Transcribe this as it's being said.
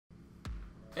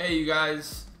Hey you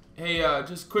guys. Hey,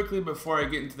 just quickly before I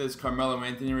get into this Carmelo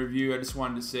Anthony review, I just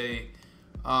wanted to say,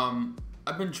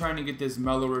 I've been trying to get this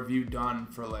Melo review done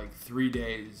for like 3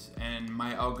 days, and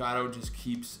my Elgato just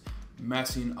keeps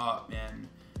messing up, man.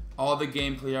 All the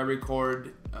gameplay I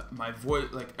record, my voice,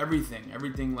 like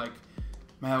everything, like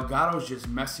my Elgato's just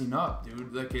messing up,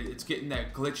 dude. Like it's getting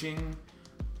that glitching.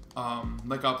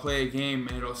 Like I'll play a game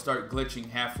and it'll start glitching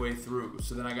halfway through,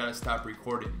 so then I gotta stop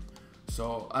recording.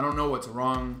 So I don't know what's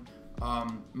wrong.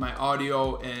 My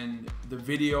audio and the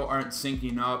video aren't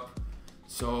syncing up.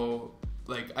 So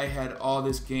like I had all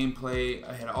this gameplay,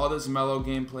 I had all this Melo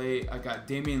gameplay, I got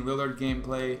Damian Lillard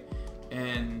gameplay,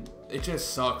 and it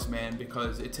just sucks, man,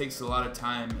 because it takes a lot of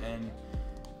time, and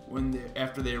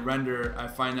after they render, I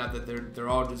find out that they're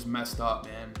all just messed up,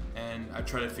 man, and I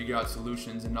try to figure out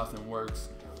solutions and nothing works.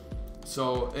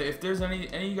 So if there's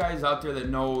any guys out there that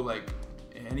know like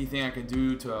anything I could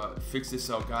do to fix this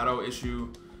Elgato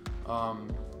issue,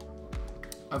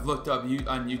 I've looked up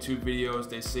on YouTube videos.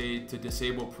 They say to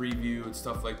disable preview and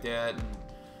stuff like that,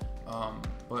 and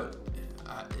but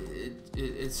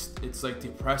it's like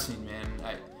depressing,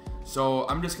 man. So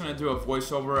I'm just gonna do a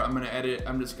voiceover.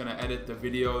 I'm just gonna edit the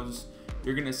videos.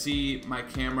 You're gonna see my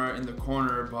camera in the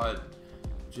corner, but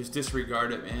just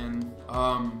disregard it, man.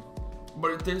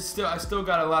 But I still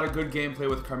got a lot of good gameplay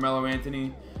with Carmelo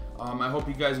Anthony. I hope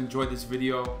you guys enjoyed this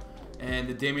video, and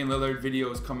the Damian Lillard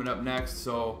video is coming up next.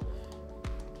 So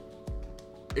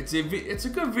it's a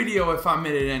good video if I'm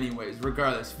in it anyways.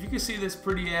 Regardless, if you can see this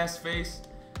pretty ass face,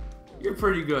 you're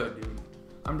pretty good, dude.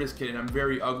 I'm just kidding. I'm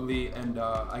very ugly, and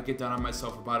I get down on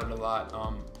myself about it a lot.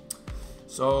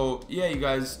 So yeah, you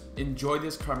guys enjoy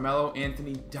this Carmelo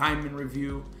Anthony Diamond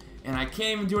review. And I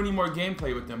can't even do any more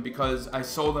gameplay with them because I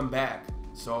sold them back.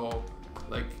 So,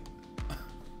 like,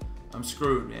 I'm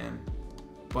screwed, man.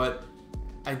 But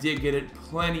I did get it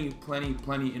plenty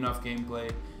enough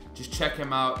gameplay. Just check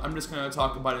him out. I'm just going to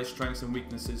talk about his strengths and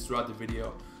weaknesses throughout the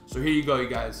video. So here you go, you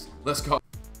guys. Let's go.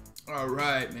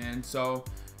 Alright, man. So,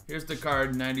 here's the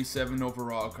card, 97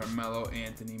 overall, Carmelo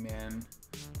Anthony, man.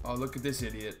 Oh, look at this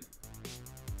idiot.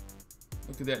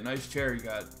 Look at that nice chair he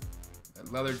got.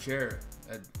 That leather chair.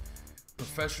 That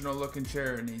professional looking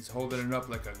chair, and he's holding it up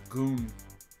like a goon.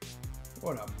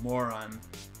 What a moron.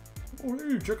 Oh,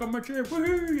 hey, check out my chair.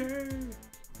 Woohoo, yeah.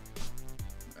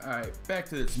 Alright, back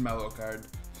to this Melo card.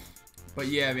 But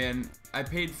yeah, man, I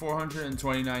paid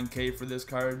 $429K for this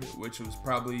card, which was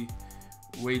probably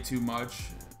way too much.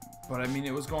 But I mean,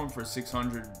 it was going for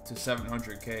 600 to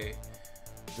 700K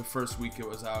the first week it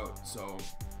was out. So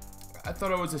I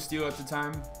thought it was a steal at the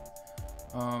time.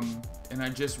 And I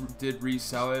just did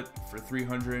resell it for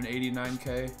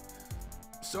 389K,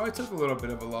 so I took a little bit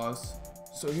of a loss.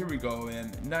 So here we go,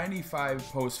 man. 95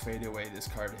 post fadeaway this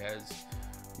card has,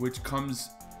 which comes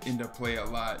into play a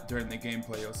lot during the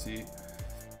gameplay. You'll see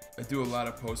I do a lot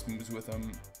of post moves with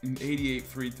him. 88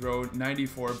 free throw,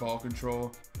 94 ball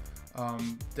control.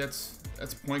 That's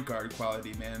point guard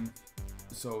quality, man.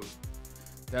 So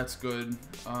that's good.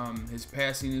 His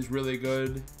passing is really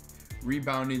good.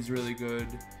 Rebounding is really good.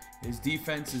 His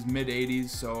defense is mid-80s,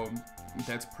 so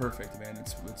that's perfect, man.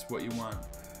 It's what you want.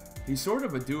 He's sort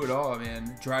of a do-it-all,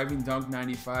 man. Driving dunk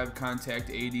 95, contact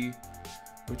 80,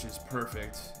 which is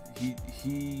perfect.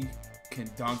 He can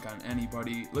dunk on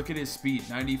anybody. Look at his speed,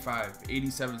 95,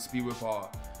 87 speed with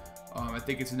ball. I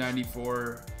think it's a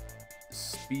 94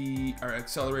 speed or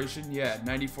acceleration. Yeah,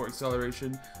 94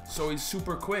 acceleration. So he's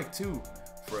super quick too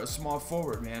for a small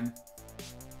forward, man.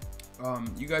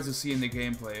 You guys will see in the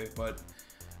gameplay, but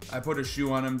I put a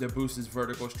shoe on him to boost his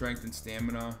vertical strength and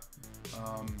stamina.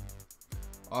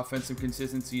 Offensive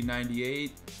consistency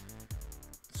 98,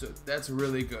 so that's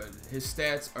really good. His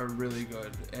stats are really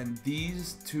good, and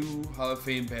these two Hall of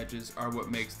Fame badges are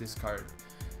what makes this card,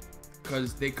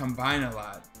 because they combine a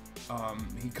lot.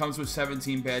 He comes with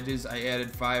 17 badges. I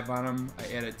added 5 on him.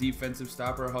 I added defensive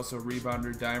stopper, hustle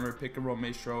rebounder, dimer, pick and roll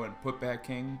maestro, and putback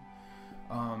king.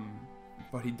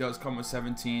 But he does come with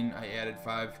 17. I added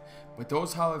 5. But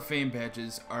those Hall of Fame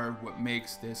badges are what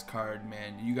makes this card,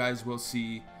 man. You guys will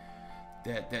see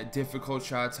that difficult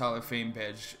shots Hall of Fame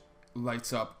badge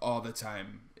lights up all the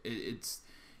time. It's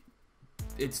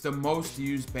the most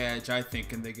used badge, I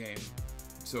think, in the game.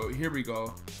 So here we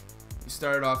go. We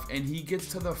started off, and he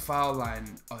gets to the foul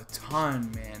line a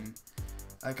ton, man.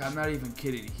 Like, I'm not even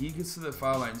kidding. He gets to the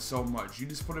foul line so much. You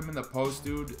just put him in the post,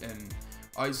 dude, and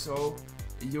ISO,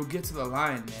 you'll get to the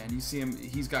line, man. You see him,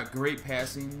 he's got great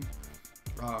passing.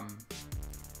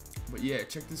 But yeah,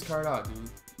 check this card out, dude.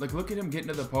 Like, look at him getting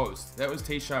to the post. That was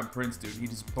Tayshaun Prince, dude. He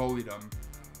just bullied him.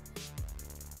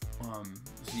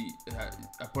 See,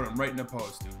 I put him right in the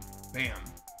post, dude. Bam.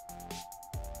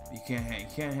 You can't hang. You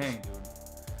can't hang,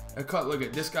 dude. Look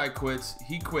at this guy quits.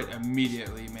 He quit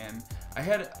immediately, man. I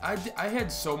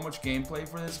had so much gameplay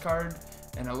for this card,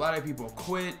 and a lot of people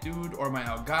quit, dude, or my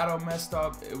Elgato messed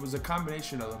up. It was a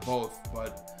combination of the both,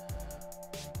 but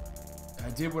I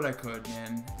did what I could,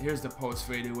 man. Here's the post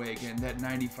fade away again. That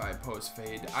 95 post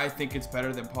fade. I think it's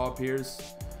better than Paul Pierce.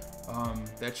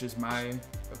 That's just my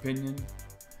opinion.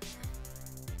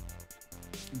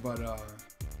 But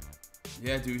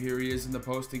yeah, dude, here he is in the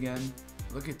post again.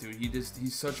 Look at dude,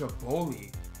 he's such a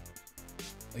bully.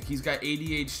 Like, he's got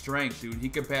 88 strength, dude. He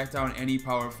could back down any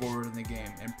power forward in the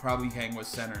game and probably hang with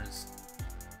centers.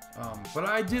 But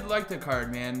I did like the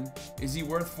card, man. Is he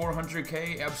worth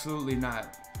 400k? Absolutely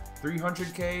not.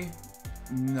 300k?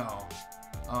 No.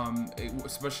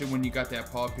 Especially when you got that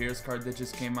Paul Pierce card that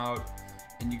just came out,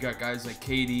 and you got guys like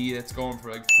KD that's going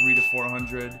for like 300 to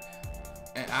 400.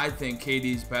 And I think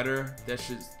KD's better.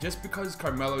 That's just because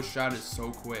Carmelo's shot is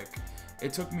so quick.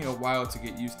 It took me a while to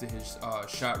get used to his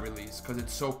shot release because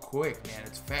it's so quick, man.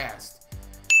 It's fast.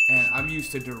 And I'm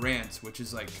used to Durant's, which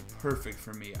is like perfect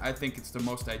for me. I think it's the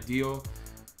most ideal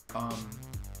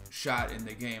shot in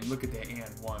the game. Look at that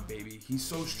and one, baby. He's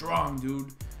so strong,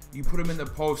 dude. You put him in the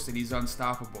post and he's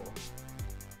unstoppable.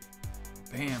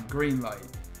 Bam, green light.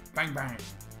 Bang, bang.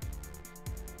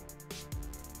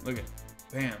 Look at,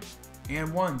 bam.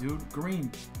 And one, dude,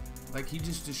 green. Like, he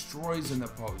just destroys in the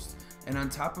post. And on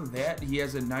top of that, he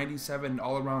has a 97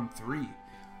 all-around 3.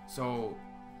 So,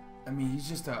 I mean, he's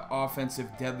just an offensive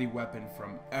deadly weapon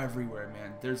from everywhere,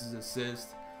 man. There's his assist.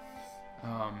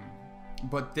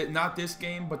 But not this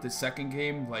game, but the second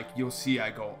game, like, you'll see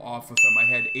I go off with him. I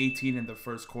had 18 in the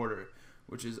first quarter,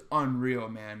 which is unreal,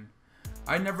 man.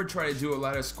 I never try to do a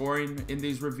lot of scoring in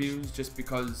these reviews just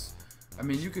because, I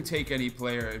mean, you could take any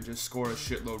player and just score a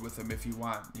shitload with them if you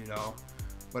want, you know?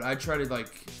 But I try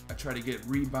to get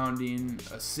rebounding,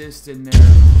 assists in there.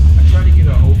 I try to get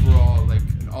an overall, like,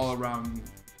 an all-around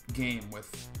game with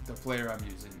the player I'm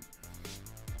using.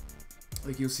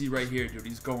 Like, you'll see right here, dude,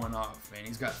 he's going off, man.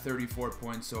 He's got 34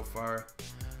 points so far.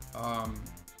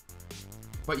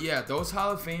 But yeah, those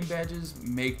Hall of Fame badges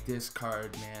make this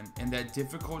card, man. And that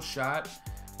difficult shot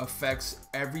affects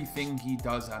everything he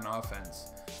does on offense.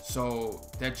 So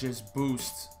that just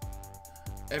boosts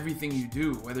everything you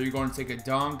do, whether you're going to take a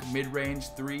dunk, mid-range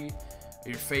 3,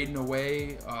 you're fading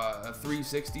away, a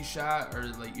 360 shot, or,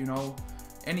 like, you know,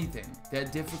 anything.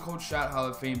 That difficult shot Hall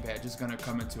of Fame badge is going to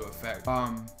come into effect.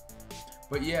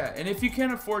 But yeah, and if you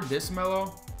can't afford this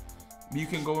Melo, you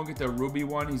can go and get the Ruby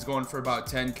one. He's going for about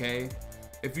 10k.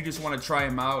 If you just want to try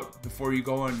him out before you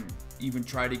go and even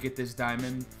try to get this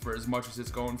diamond for as much as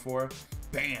it's going for,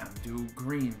 bam, dude,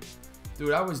 green.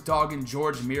 Dude, I was dogging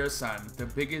George Mirasan, the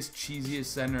biggest, cheesiest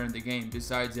center in the game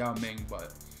besides Yao Ming,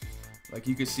 but like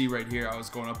you can see right here, I was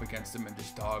going up against him and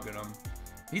just dogging him.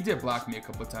 He did block me a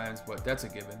couple times, but that's a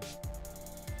given.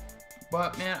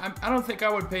 But man, I don't think I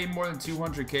would pay more than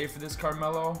 200k for this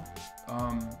Carmelo,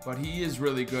 but he is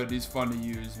really good. He's fun to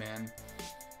use, man.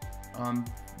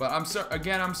 But I'm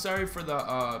sorry for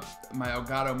the my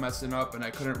Elgato messing up and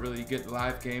I couldn't really get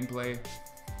live gameplay.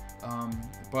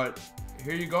 But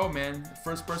here you go, man.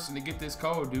 First person to get this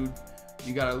code, dude.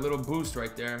 You got a little boost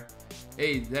right there.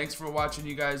 Hey, thanks for watching,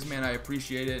 you guys, man. I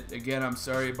appreciate it. Again, I'm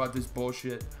sorry about this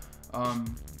bullshit.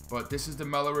 But this is the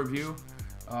Melo review.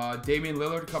 Damian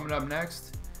Lillard coming up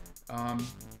next. And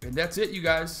that's it, you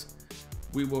guys.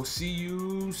 We will see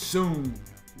you soon.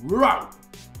 Right.